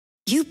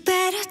You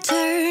better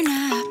turn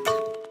up.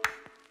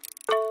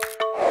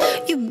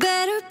 You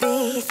better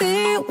be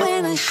there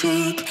when I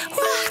shake.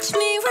 Watch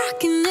me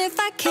rocking if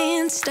I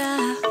can't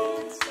stop.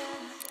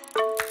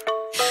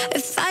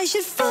 If I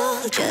should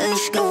fall,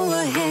 just go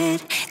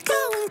ahead.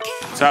 Go and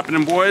catch. What's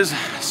happening, boys?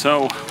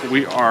 So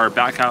we are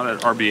back out at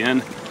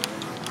RBN.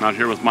 I'm out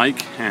here with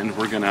Mike, and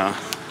we're gonna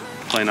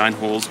play 9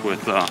 holes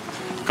with a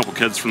couple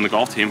kids from the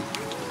golf team.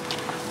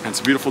 And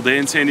it's a beautiful day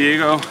in San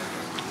Diego.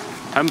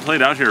 I haven't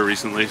played out here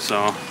recently,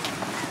 so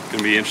it's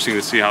gonna be interesting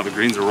to see how the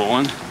greens are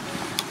rolling.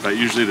 But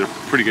usually they're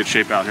pretty good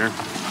shape out here.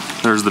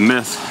 There's the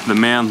myth, the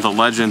man, the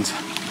legend.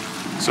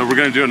 So we're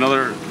gonna do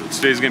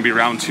today's gonna be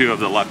round 2 of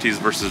the Lefties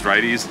versus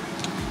Righties.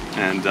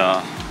 And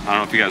I don't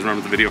know if you guys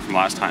remember the video from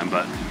last time,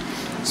 but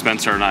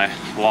Spencer and I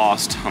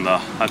lost on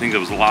I think it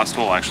was the last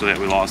hole actually that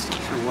we lost.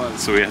 Sure was.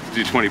 So we had to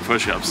do 20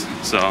 push-ups.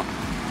 So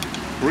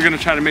we're gonna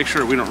try to make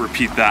sure we don't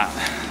repeat that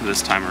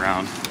this time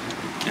around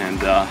and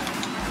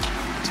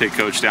take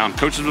Coach down.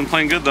 Coach has been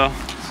playing good though,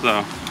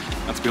 so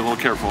have to be a little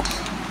careful.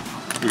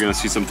 We're gonna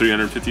see some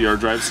 350-yard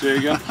drives today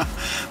again.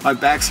 My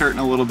back's hurting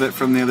a little bit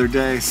from the other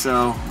day,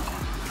 so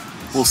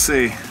we'll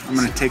see. I'm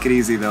gonna take it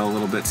easy though a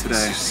little bit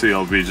today. So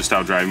you'll be just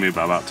out driving me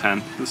by about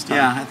 10 this time?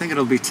 Yeah, I think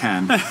it'll be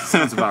 10.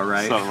 Sounds about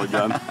right. Sounds like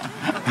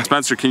good.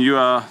 Spencer, can you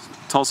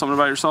tell us something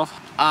about yourself?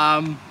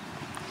 I'm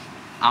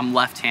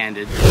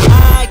left-handed.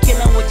 I kill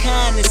 'em with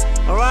kindness,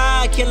 or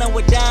I kill 'em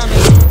with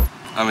diamonds.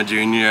 I'm a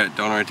junior at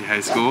Donorante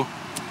High School,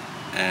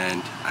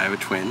 and I have a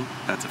twin.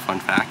 That's a fun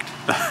fact.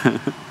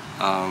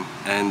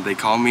 And they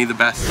call me the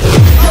best.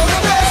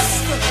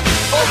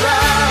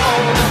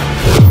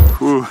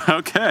 Ooh,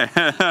 okay.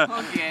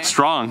 Okay.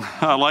 Strong.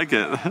 I like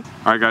it. All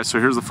right, guys, so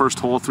here's the first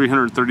hole,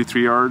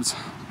 333 yards,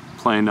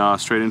 playing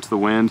straight into the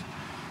wind.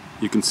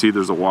 You can see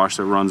there's a wash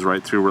that runs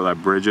right through where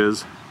that bridge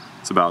is.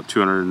 It's about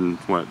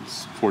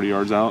 240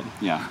 yards out?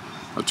 Yeah.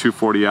 About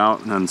 240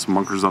 out, and then some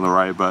bunkers on the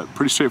right, but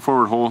pretty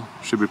straightforward hole.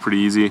 Should be pretty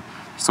easy.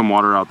 Some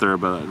water out there,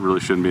 but it really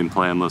shouldn't be in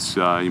play unless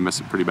you miss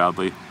it pretty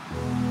badly.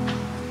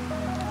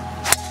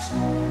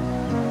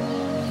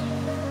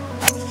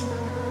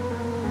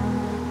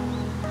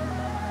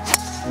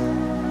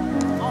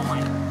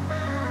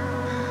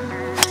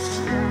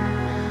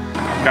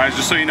 Guys,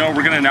 just so you know,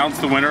 we're going to announce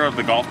the winner of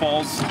the golf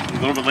balls a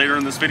little bit later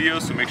in this video,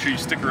 so make sure you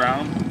stick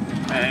around.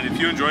 And if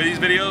you enjoy these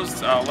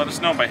videos, let us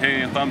know by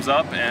hitting a thumbs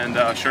up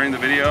and sharing the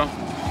video,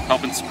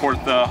 helping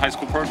support the high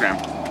school program.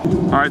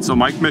 All right, so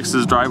Mike mixed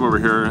his drive over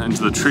here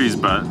into the trees,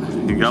 but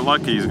he got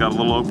lucky. He's got a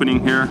little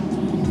opening here.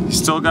 He's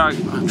still got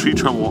tree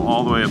trouble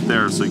all the way up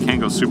there, so he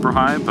can't go super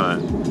high,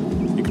 but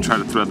you can try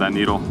to thread that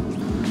needle.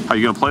 How are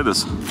you going to play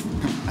this?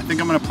 I think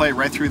I'm gonna play it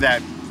right through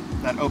that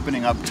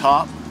opening up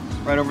top,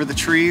 right over the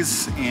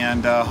trees,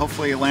 and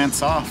hopefully it lands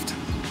soft.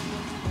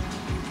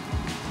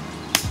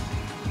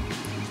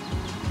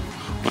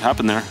 What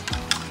happened there?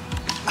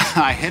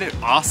 I hit it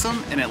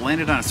awesome, and it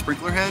landed on a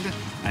sprinkler head.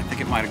 I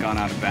think it might have gone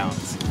out of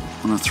bounds.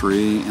 On the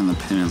 3, and the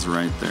pin is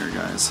right there,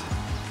 guys.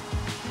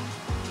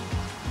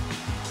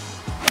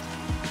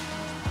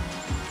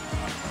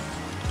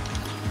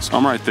 So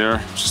I'm right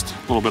there, just a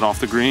little bit off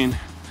the green.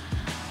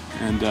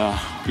 And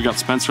we got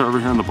Spencer over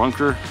here in the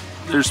bunker.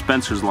 There's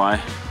Spencer's lie.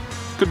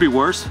 Could be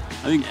worse.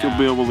 I think you'll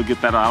be able to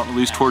get that out, at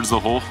least towards the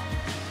hole.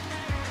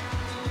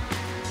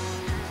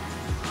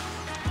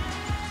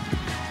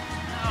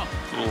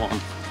 A little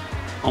long.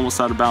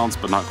 Almost out of bounds,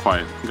 but not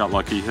quite. Got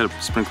lucky, hit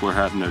a sprinkler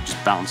head and it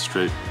just bounced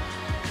straight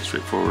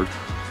forward.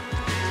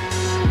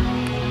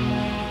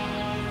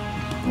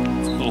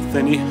 It's a little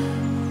thinny.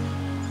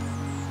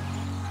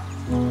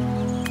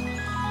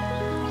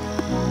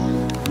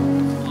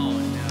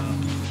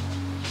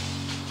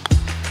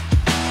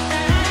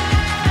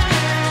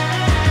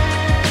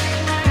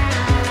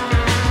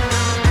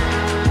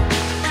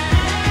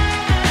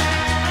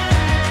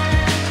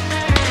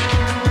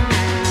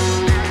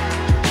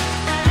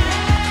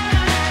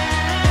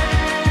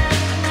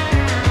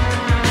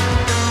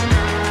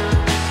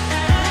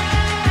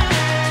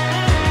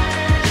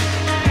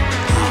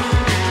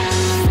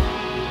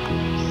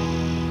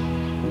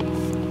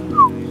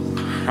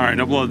 All right,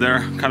 no blood there.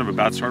 Kind of a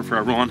bad start for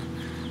everyone.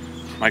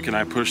 Mike and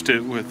I pushed it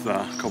with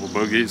a couple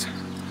bogeys.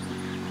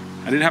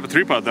 I didn't have a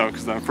 3-putt though,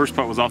 because that first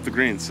putt was off the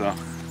green, so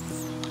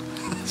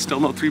still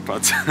no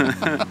 3-putts.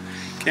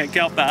 Can't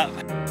count that.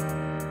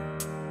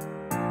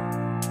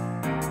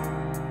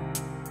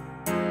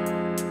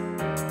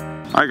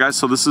 All right, guys,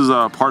 so this is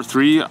par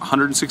 3,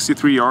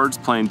 163 yards,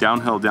 playing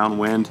downhill,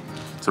 downwind.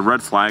 It's a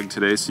red flag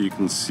today, so you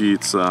can see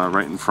it's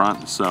right in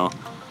front, so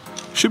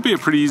should be a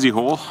pretty easy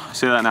hole. I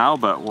say that now,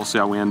 but we'll see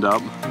how we end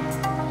up.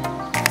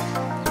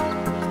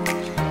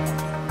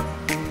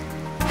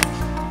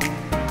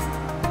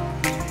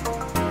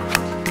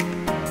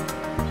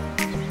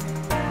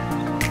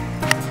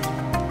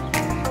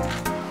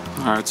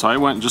 All right, so I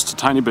went just a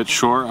tiny bit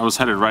short. I was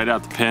headed right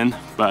at the pin,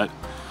 but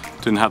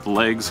didn't have the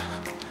legs.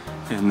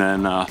 And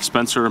then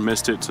Spencer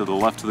missed it to the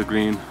left of the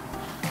green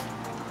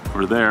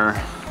over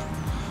there.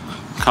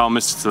 Kyle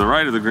missed it to the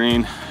right of the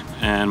green,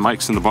 and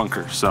Mike's in the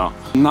bunker. So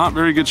not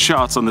very good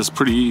shots on this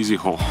pretty easy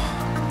hole.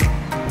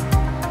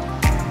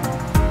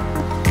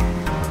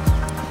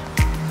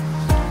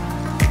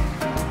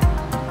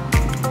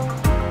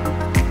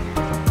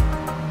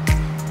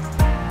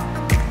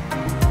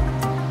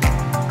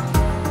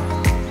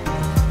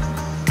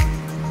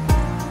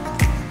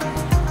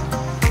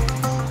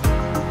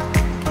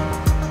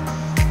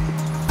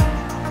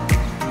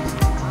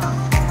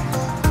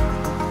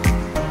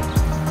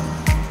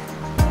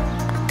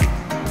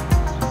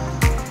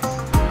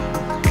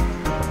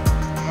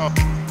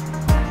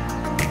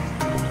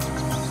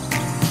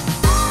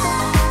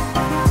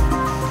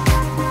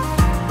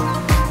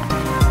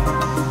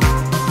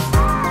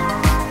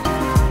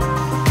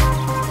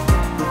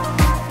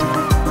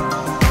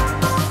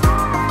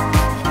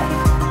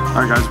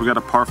 we got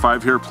a par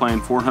 5 here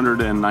playing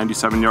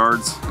 497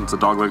 yards. It's a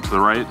dogleg to the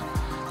right.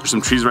 There's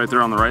some trees right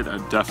there on the right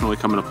that definitely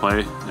come into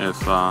play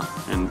if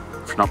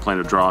you're not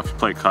playing a draw. If you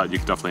play a cut, you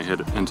can definitely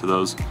hit into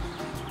those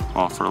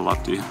for a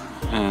lefty.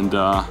 And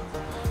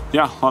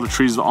yeah, a lot of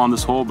trees on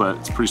this hole, but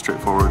it's pretty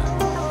straightforward.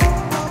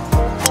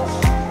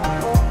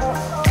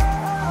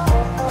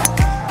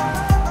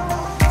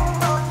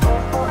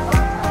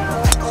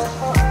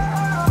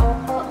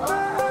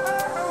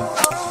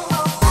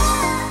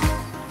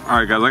 All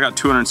right, guys, I got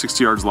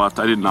 260 yards left.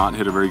 I did not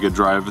hit a very good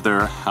drive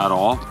there at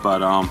all,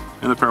 but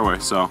in the fairway.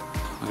 So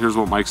here's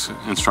what Mike's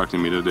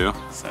instructing me to do.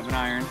 7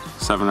 iron.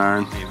 7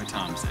 iron. David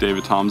Tom's it.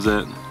 David Tom's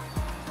it.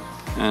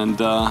 And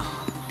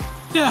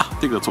yeah, I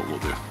think that's what we'll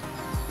do.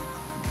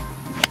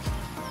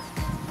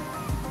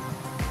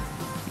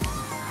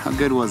 How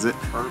good was it?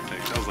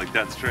 Perfect. That was like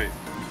dead straight.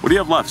 What do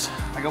you have left?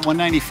 I got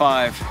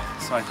 195,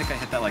 so I think I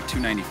hit that like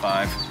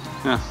 295.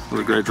 Yeah, what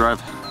a great drive.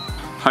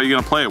 How are you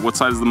gonna play it? What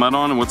side is the mud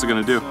on and what's it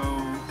gonna do?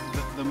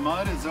 So the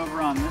mud is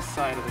over on this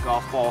side of the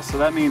golf ball, so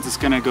that means it's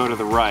gonna go to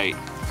the right.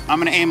 I'm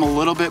gonna aim a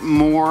little bit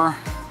more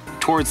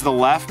towards the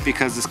left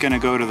because it's gonna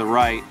go to the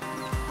right.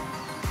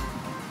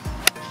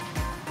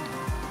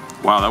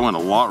 Wow, that went a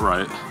lot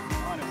right.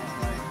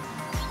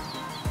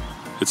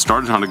 It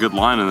started on a good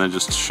line and then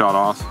just shot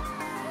off.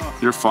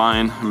 You're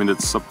fine. I mean,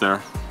 it's up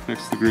there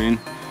next to the green.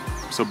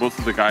 So both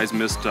of the guys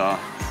missed it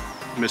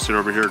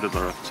over here to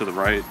the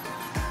right.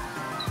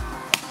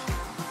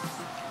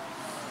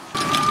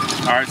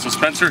 All right, so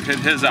Spencer hit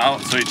his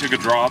out, so he took a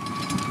drop.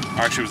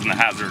 Or actually, it was in the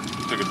hazard,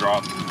 took a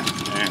drop.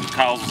 And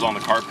Kyle's was on the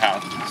cart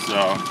path,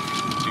 so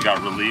he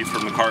got relief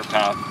from the cart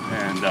path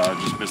and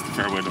just missed the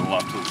fairway to the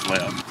left of his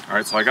layup. All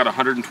right, so I got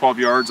 112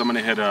 yards. I'm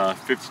gonna hit a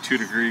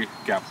 52-degree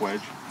gap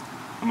wedge.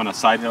 I'm gonna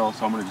side hill,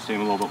 so I'm gonna just aim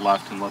a little bit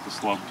left and let the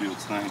slope do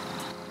its thing.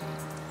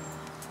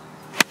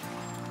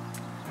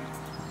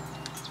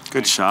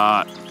 Good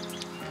shot.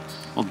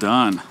 Well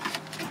done.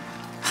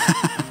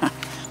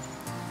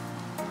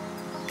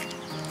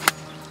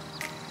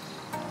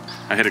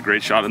 I hit a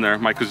great shot in there.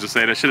 Mike was just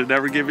saying I should have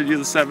never given you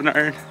the 7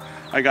 iron.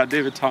 I got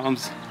David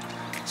Tom's.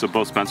 So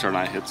both Spencer and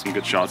I hit some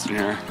good shots in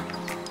here.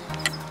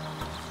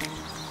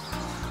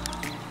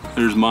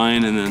 There's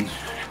mine, and then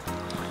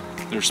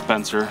there's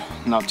Spencer,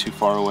 not too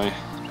far away.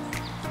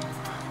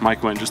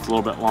 Mike went just a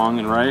little bit long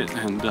and right,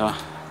 and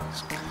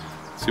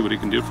see what he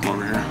can do from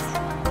over here.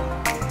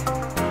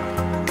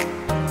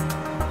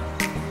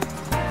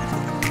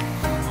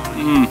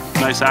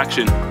 Nice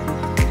action.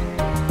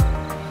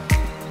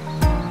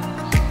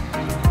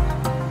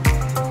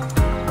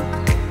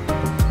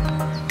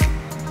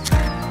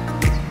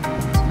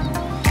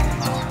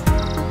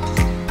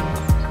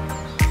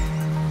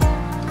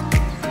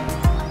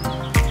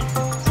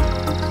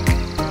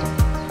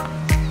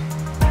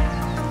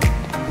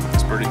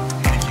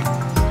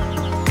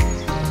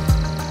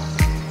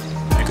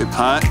 Good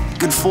putt.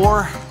 Good 4.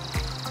 All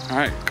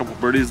right, a couple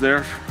birdies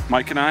there,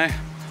 Mike and I, to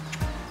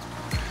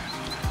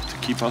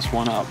keep us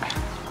one up.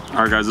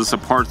 All right, guys, this is a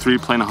par 3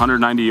 playing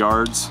 190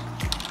 yards.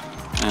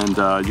 And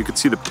you can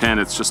see the pin,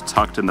 it's just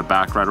tucked in the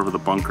back right over the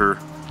bunker,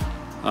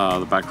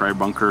 the back right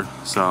bunker.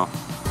 So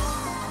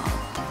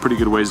pretty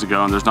good ways to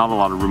go, and there's not a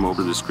lot of room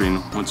over the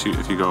screen.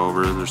 If you go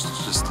over, there's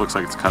just looks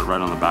like it's cut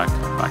right on the back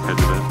edge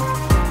of it.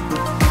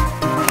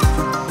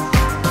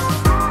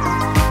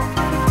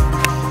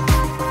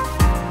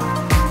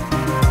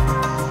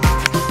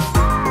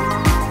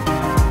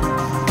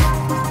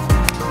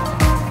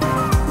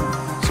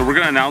 So we're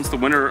gonna announce the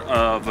winner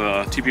of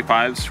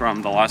TP5s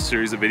from the last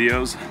series of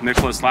videos.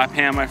 Nicholas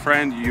Lapham, my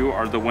friend, you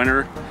are the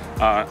winner.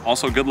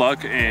 Also, good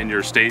luck in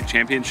your state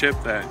championship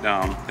that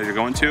you're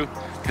going to.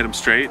 Hit them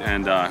straight,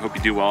 and I hope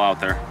you do well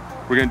out there.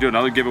 We're gonna do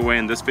another giveaway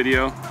in this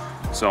video.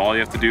 So all you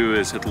have to do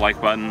is hit the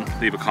like button,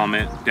 leave a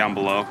comment down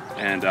below,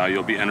 and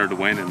you'll be entered to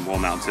win, and we'll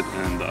announce it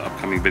in the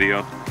upcoming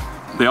video.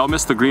 They all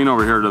missed the green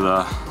over here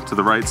to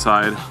the right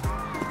side.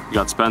 You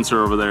got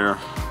Spencer over there,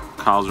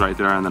 Kyle's right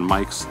there, and then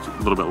Mike's a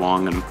little bit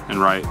long and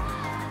right.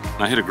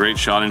 And I hit a great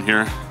shot in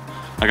here.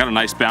 I got a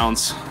nice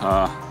bounce,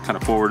 kind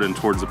of forward and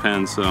towards the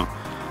pin, so you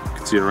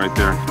can see it right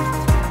there.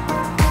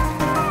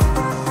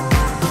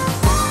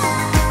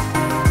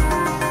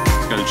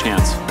 It's got a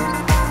chance.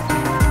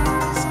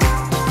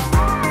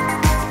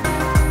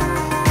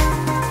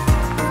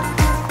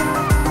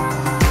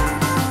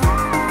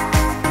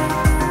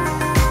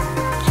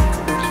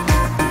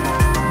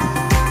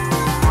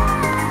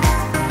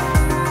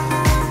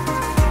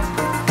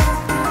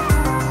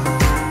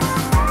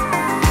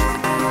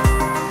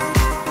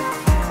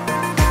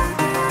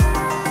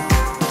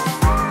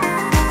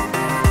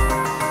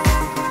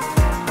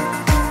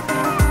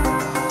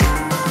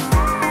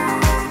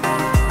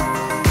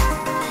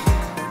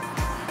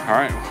 All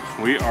right,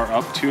 we are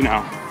up 2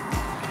 now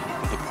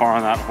with a par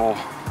on that hole.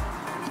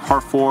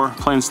 Par 4,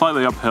 playing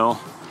slightly uphill,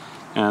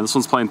 and this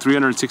one's playing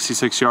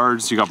 366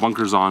 yards. You got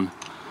bunkers on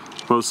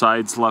both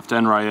sides, left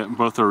and right.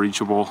 Both are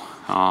reachable.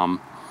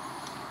 But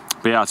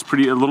yeah, it's a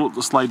little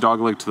slight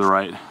dogleg to the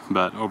right,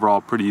 but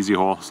overall pretty easy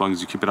hole as long as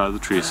you keep it out of the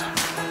trees.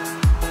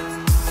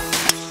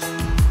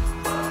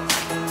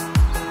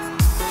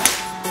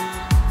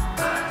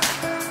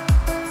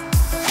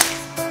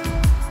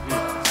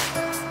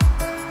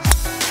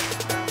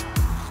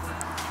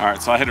 All right,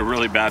 so I hit a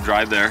really bad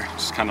drive there.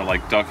 Just kind of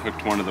like duck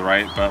hooked one to the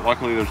right, but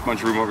luckily there's a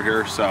bunch of room over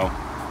here. So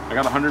I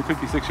got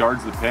 156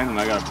 yards to the pin, and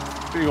I got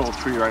a big old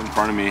tree right in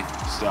front of me.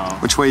 So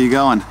Which way are you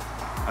going?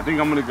 I think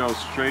I'm gonna go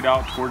straight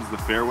out towards the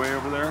fairway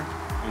over there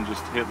and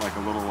just hit like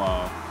a little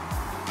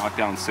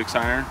knockdown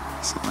 6-iron.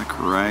 So like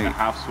right like a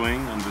half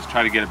swing and just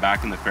try to get it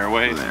back in the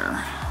fairway.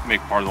 there.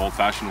 Make part of the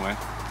old-fashioned way.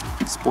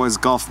 This boy's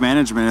golf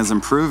management is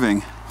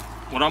improving.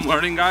 What I'm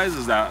learning, guys,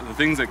 is that the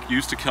things that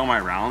used to kill my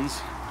rounds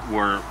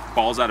were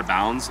balls out of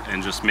bounds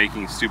and just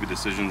making stupid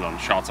decisions on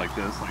shots like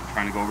this, like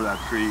trying to go over that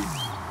tree,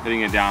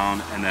 hitting it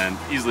down, and then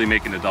easily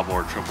making a double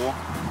or triple.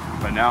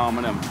 But now I'm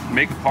gonna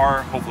make a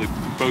par, hopefully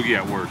bogey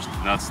at worst.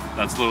 And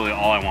that's literally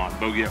all I want,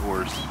 bogey at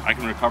worst. I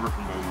can recover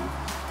from bogey.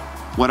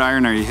 What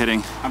iron are you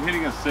hitting? I'm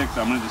hitting a 6.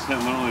 I'm gonna just hit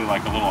literally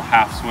like a little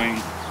half swing,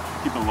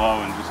 keep it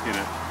low, and just get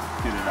it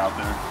out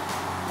there.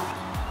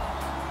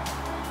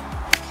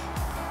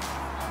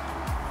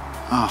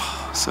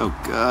 Oh, so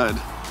good.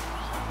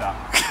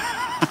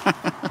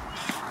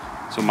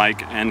 So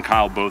Mike and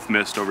Kyle both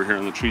missed over here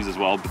in the trees as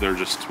well, but they're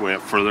just way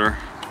up further.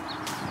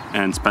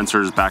 And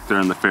Spencer's back there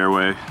in the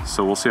fairway,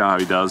 so we'll see how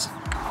he does.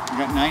 I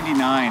got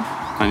 99.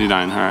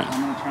 99, all right.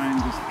 I'm gonna try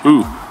and just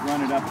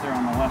run it up there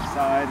on the left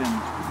side, and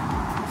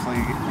hopefully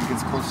it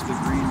gets close to the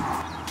green.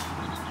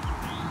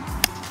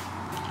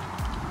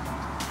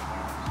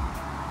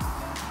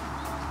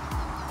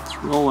 It's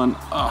rolling.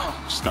 Oh,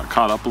 just got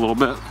caught up a little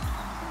bit.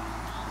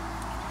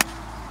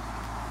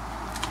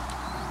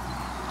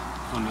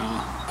 Oh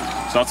no.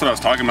 So that's what I was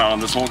talking about on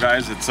this hole,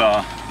 guys. It's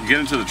you get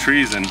into the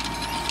trees and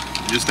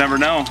you just never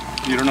know.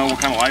 You don't know what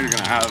kind of lie you're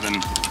gonna have, and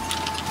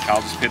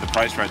I'll just pay the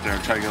price right there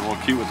and try to get a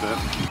little cute with it.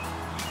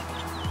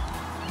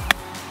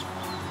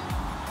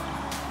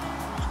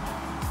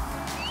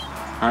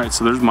 All right,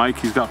 so there's Mike.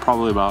 He's got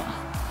probably about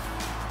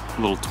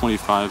a little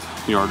 25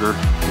 yarder.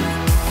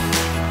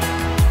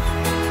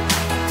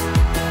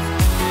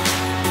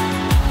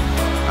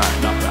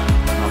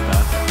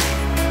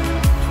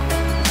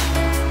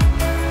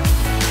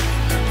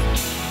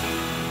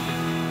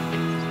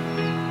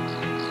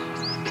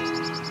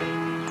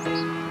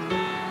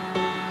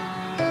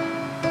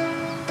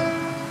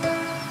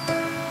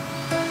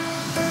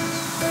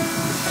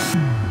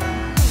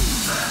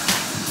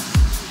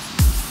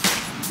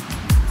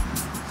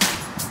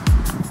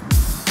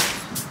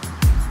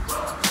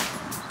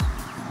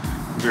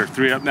 We're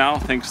 3 up now,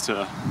 thanks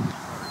to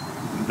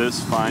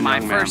this fine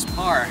young man. My first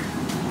par.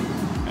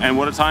 And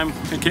what a time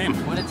it came.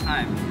 What a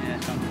time. Yeah.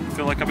 I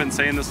feel like I've been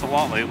saying this a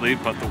lot lately,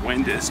 but the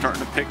wind is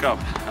starting to pick up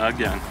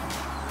again.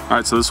 All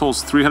right, so this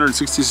hole's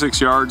 366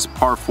 yards,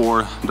 par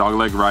 4,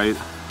 dogleg right.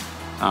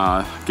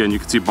 Again, you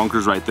can see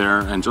bunkers right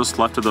there, and just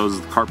left of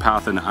those, the cart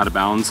path and out of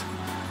bounds.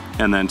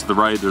 And then to the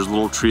right, there's a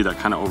little tree that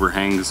kind of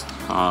overhangs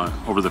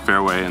over the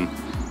fairway. And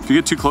if you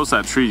get too close to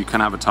that tree, you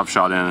kind of have a tough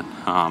shot in it.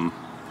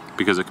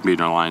 Because it can be in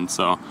our line.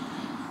 So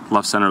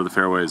left center of the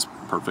fairway is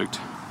perfect.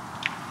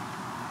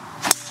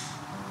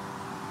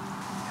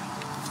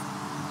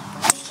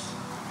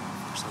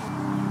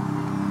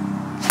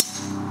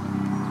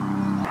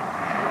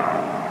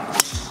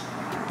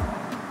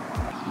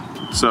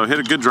 So hit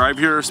a good drive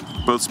here,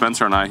 both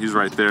Spencer and I. He's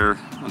right there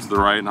to the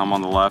right and I'm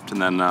on the left,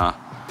 and then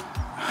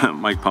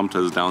Mike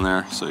Pumpta is down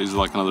there, so he's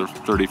like another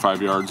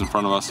 35 yards in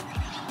front of us.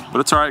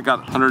 But it's all right, got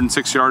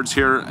 106 yards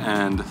here,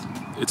 and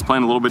it's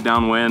playing a little bit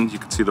downwind. You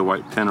can see the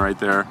white pin right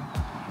there.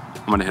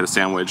 I'm gonna hit a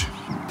sandwich.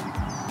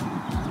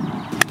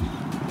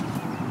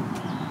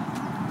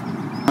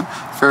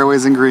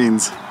 Fairways and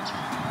greens.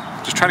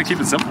 Just try to keep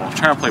it simple. I'm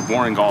trying to play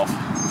boring golf.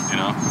 You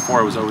know, before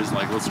I was always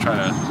like, let's try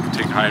to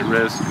take high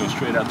risk, go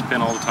straight at the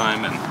pin all the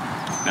time, and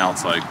now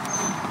it's like,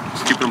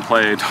 just keep it in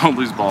play, don't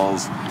lose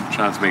balls,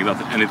 try not to make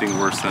anything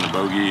worse than a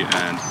bogey,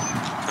 and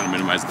trying to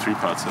minimize the 3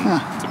 putts. And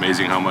it's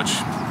amazing how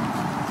much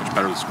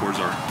better the scores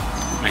are.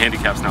 My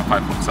handicap's now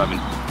 5.7.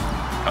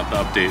 Got the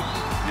update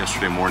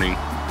yesterday morning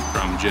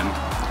from Jim.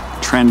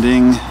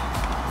 Trending.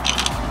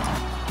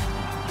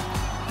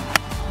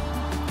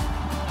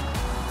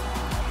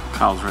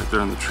 Kyle's right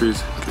there in the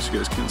trees, in case you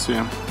guys can't see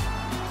him.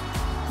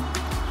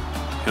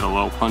 Hit a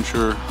low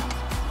puncher,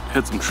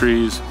 hit some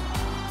trees.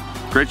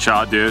 Great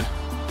shot, dude.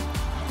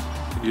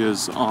 He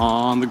is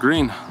on the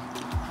green.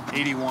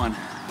 81.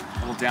 A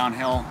little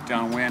downhill,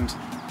 downwind,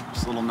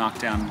 just a little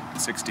knockdown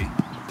 60.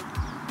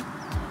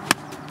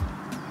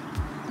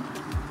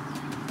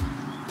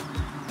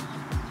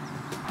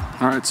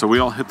 All right, so we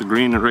all hit the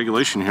green in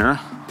regulation here,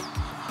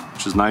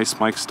 which is nice.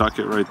 Mike stuck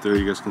it right there.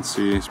 You guys can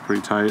see it's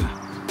pretty tight.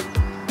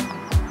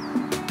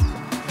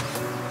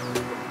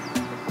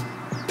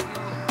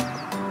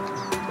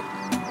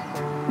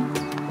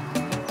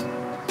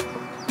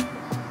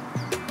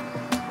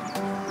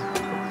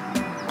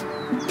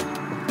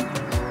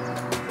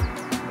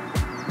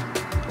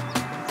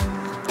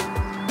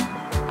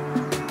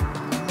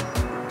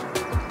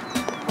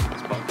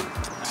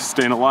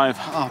 Staying alive.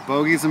 Oh,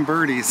 bogeys and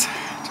birdies.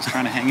 Just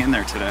trying to hang in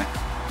there today.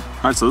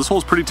 All right, so this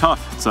hole's pretty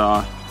tough. It's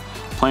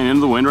playing into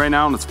the wind right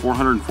now, and it's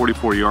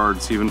 444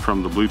 yards, even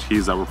from the blue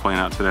tees that we're playing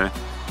at today.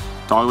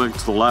 Dogleg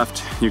to the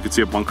left, you can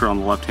see a bunker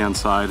on the left-hand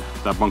side.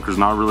 That bunker's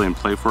not really in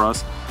play for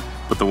us,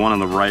 but the one on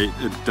the right,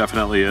 it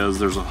definitely is.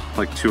 There's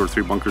like 2 or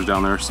 3 bunkers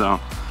down there, so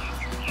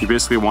you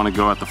basically want to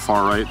go at the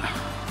far right,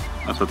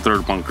 at the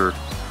 3rd bunker,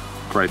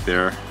 right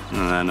there,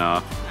 and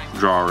then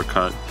draw or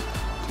cut,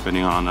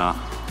 depending on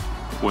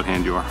what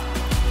hand you are.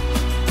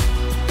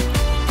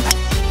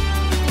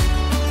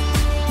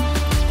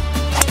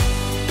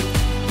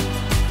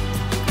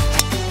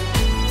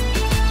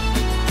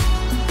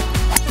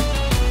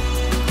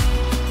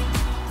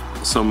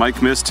 So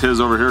Mike missed his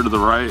over here to the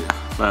right,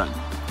 but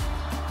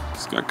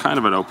he's got kind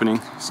of an opening.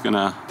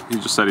 He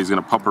just said he's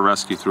gonna pump a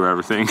rescue through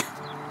everything.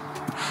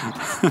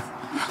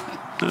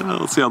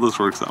 Let's see how this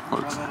works out,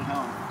 folks.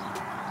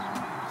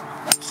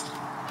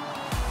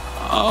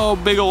 Oh,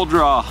 big old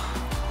draw.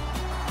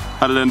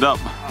 How did it end up?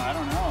 I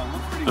don't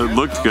know, it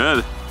looked pretty good.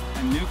 It looked good.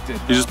 I nuked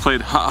it. You just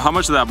played, how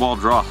much did that ball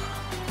draw?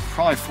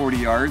 Probably 40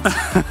 yards.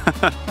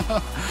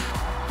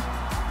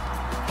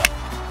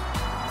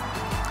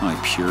 I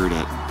pured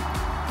it.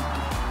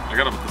 I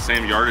got up at the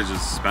same yardage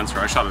as Spencer.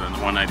 I shot it in the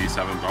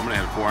 197, but I'm gonna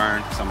hit a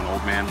 4-iron because I'm an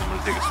old man. I'm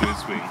gonna take a smooth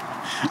swing.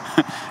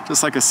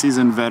 Just like a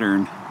seasoned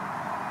veteran.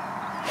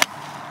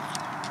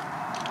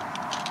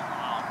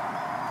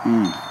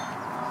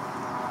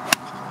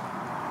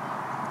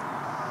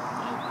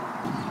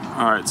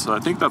 All right, so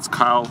I think that's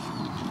Kyle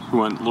who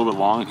went a little bit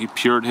long. He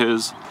pured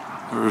his.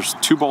 There's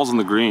 2 balls on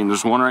the green.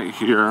 There's one right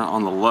here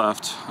on the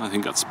left. I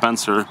think that's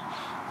Spencer.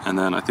 And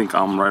then I think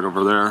I'm right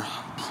over there.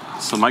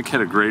 So Mike hit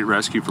a great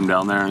rescue from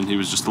down there, and he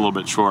was just a little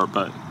bit short,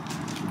 but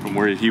from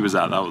where he was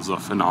at, that was a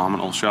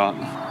phenomenal shot.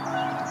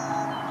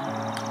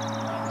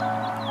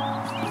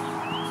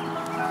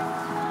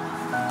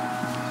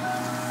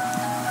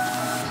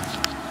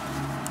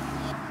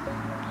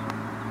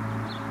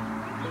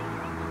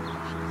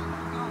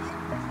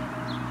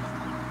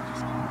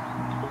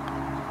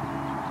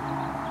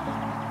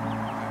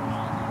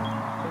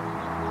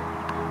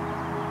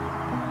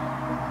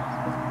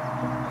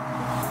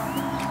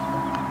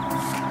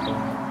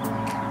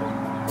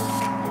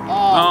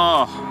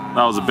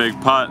 That was a big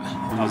putt.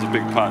 That was a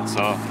big putt.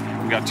 So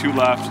we got 2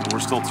 left, and we're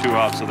still 2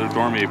 up, so they're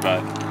dormy,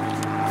 but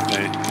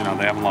they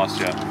haven't lost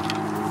yet.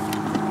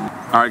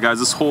 All right, guys,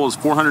 this hole is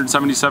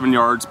 477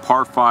 yards,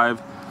 par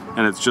 5,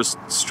 and it's just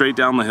straight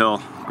down the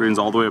hill. Green's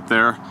all the way up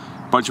there.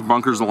 A bunch of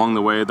bunkers along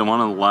the way. The one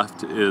on the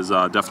left is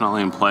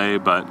definitely in play,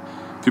 but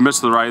if you miss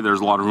to the right,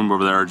 there's a lot of room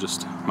over there.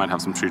 Just might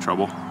have some tree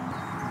trouble.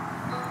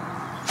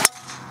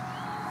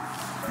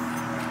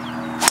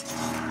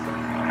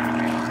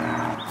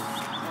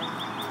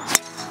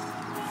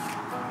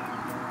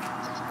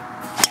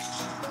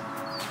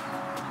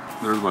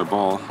 There's my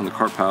ball on the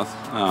cart path.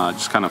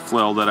 Just kind of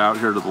flailed it out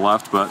here to the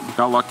left, but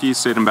got lucky,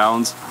 stayed in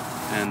bounds,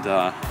 and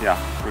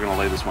yeah, we're gonna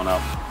lay this one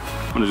up.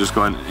 I'm gonna just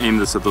go ahead and aim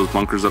this at those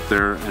bunkers up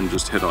there and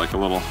just hit like a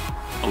little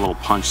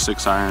punch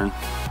 6-iron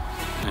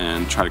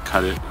and try to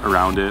cut it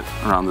around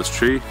this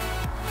tree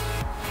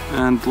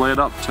and lay it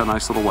up to a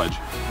nice little wedge.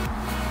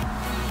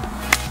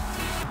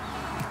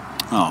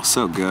 Oh,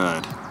 so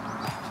good.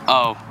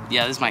 Oh,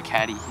 yeah, this is my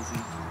caddy.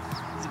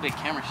 He's a bit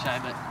camera shy,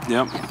 but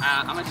yep.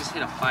 I'm gonna just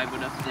hit a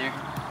 5-wood up there.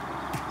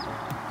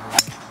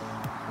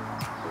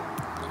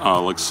 Oh,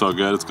 it looks so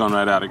good. It's going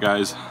right at it,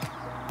 guys.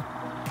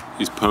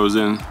 He's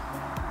posing.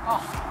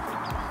 A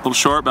little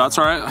short, but that's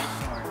all right.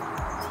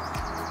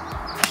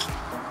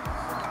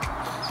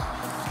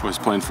 Always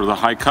playing for the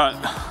high cut.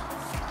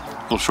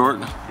 A little short.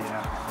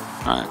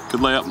 Yeah. All right,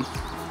 good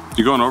layup.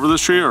 You going over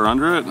this tree or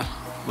under it?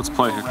 Let's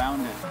play here.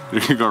 Around it.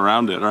 You're gonna go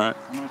around it, all right.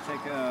 I'm gonna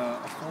take a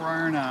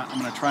 4-iron. I'm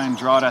gonna try and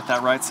draw it at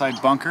that right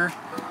side bunker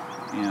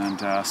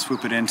and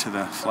swoop it into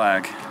the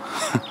flag.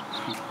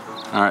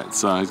 All right,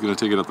 so he's gonna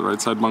take it at the right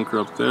side bunker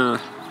up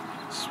there,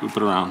 swoop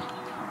it around.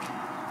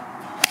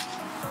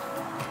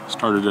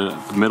 Started it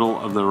at the middle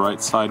of the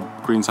right side,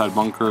 green side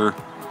bunker.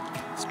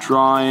 It's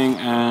drawing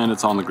and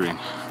it's on the green.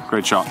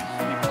 Great shot.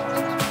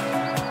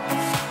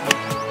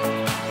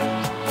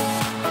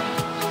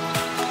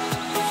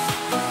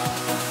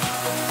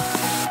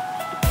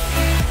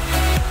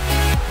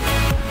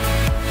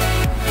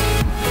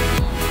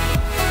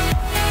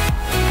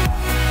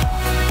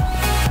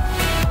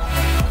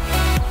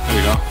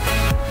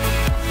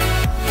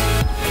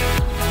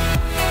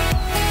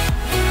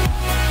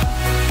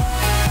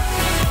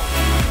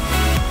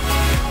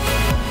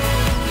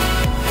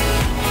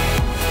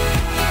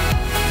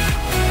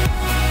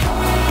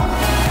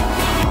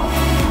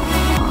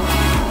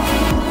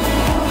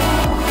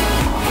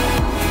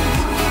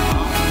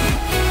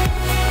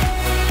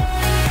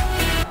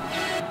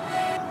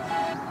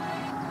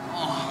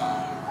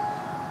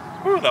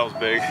 That was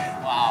big.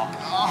 Wow.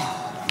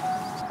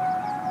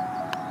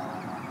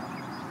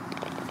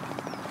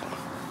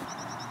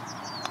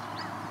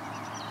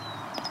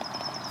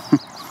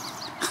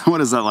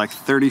 What is that, like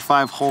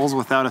 35 holes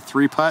without a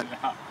 3-putt?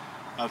 Yeah,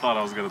 I thought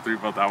I was gonna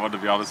 3-putt that one, to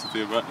be honest with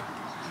you, but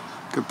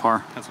good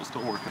par. That's what's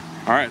still working.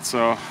 All right,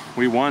 so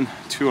we won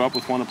 2 up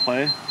with 1 to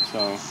play.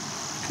 So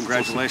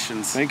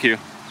congratulations. Thank you.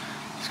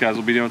 These guys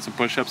will be doing some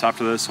push-ups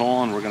after this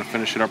hole, and we're gonna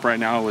finish it up right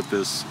now with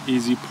this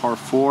easy par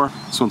 4.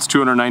 This one's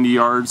 290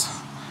 yards,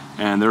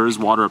 and there is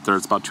water up there.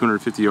 It's about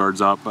 250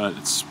 yards up,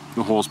 but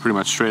the hole's pretty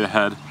much straight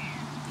ahead.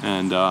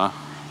 And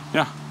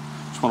yeah,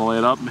 just wanna lay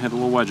it up and hit a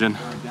little wedge in.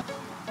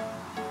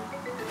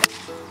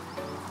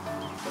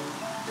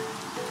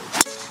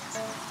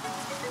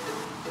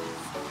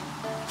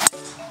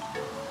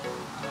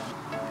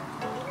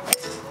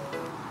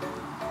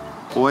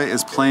 Boy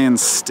is playing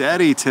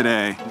steady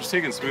today. I'm just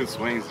taking smooth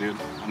swings, dude.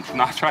 I'm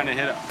not trying to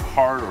hit it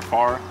hard or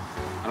far.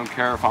 I don't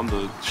care if I'm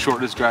the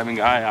shortest driving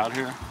guy out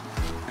here.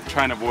 I'm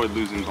trying to avoid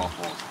losing golf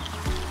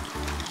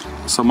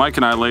balls. So Mike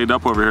and I laid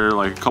up over here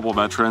like a couple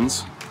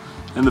veterans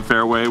in the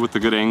fairway with the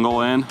good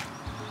angle in.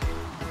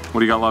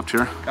 What do you got left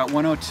here? Got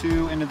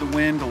 102 into the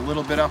wind, a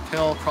little bit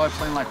uphill, probably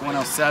playing like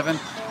 107.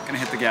 Gonna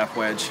hit the gap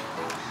wedge.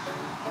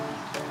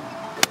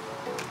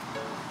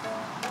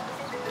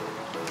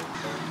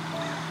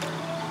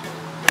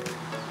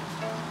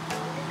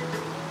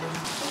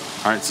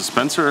 All right, so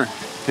Spencer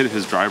hit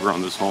his driver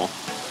on this hole.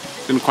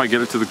 Didn't quite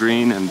get it to the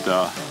green, and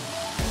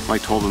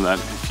Mike told him that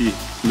if he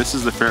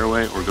misses the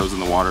fairway or goes in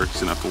the water, he's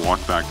gonna have to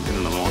walk back and hit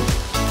another one.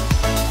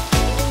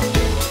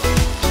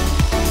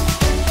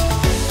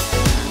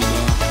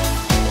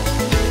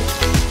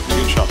 And,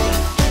 good shot there.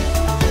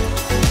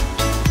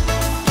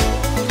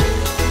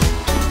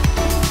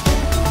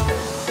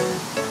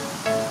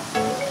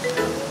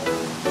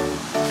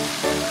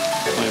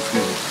 Play it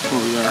from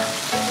over there.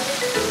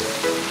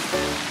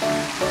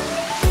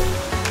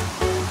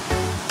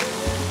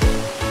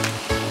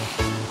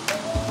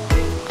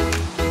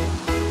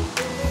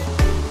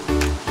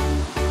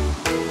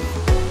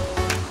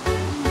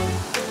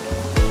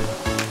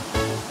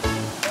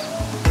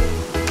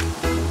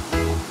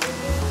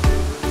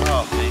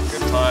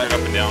 Up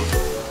and down.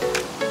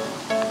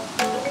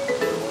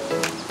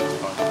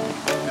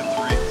 Good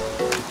 3.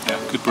 Yeah,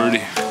 good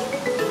birdie.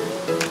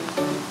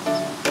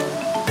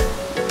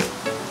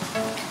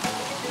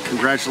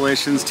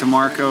 Congratulations to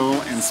Marco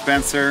and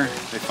Spencer.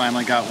 They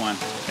finally got one.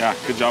 Yeah,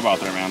 good job out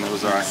there, man. It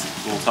was a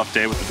little tough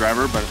day with the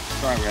driver, but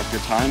it's all right. We had a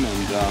good time,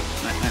 and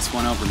Nice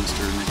one over,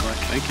 Mr. Nicolai.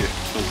 thank you.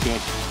 Feels good.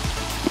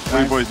 What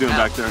are you boys doing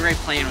back there? Great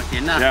playing with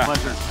you. No, Yeah.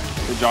 pleasure.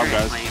 Good job, Great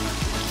guys. playing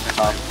with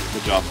you.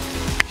 Good job.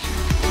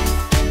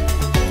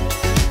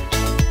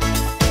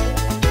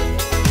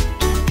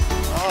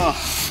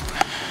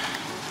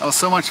 That was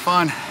so much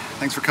fun.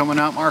 Thanks for coming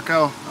out,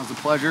 Marco. That was a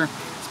pleasure.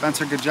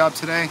 Spencer, good job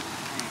today.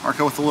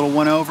 Marco with a little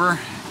 1 over.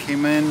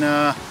 Came in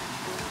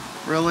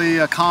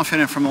really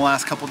confident from the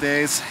last couple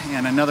days,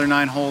 and another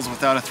 9 holes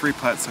without a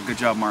 3-putt, so good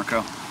job,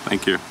 Marco.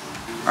 Thank you.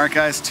 All right,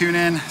 guys, tune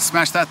in,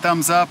 smash that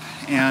thumbs up,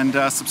 and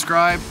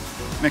subscribe.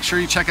 Make sure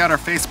you check out our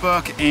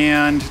Facebook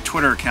and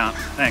Twitter account.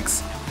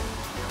 Thanks.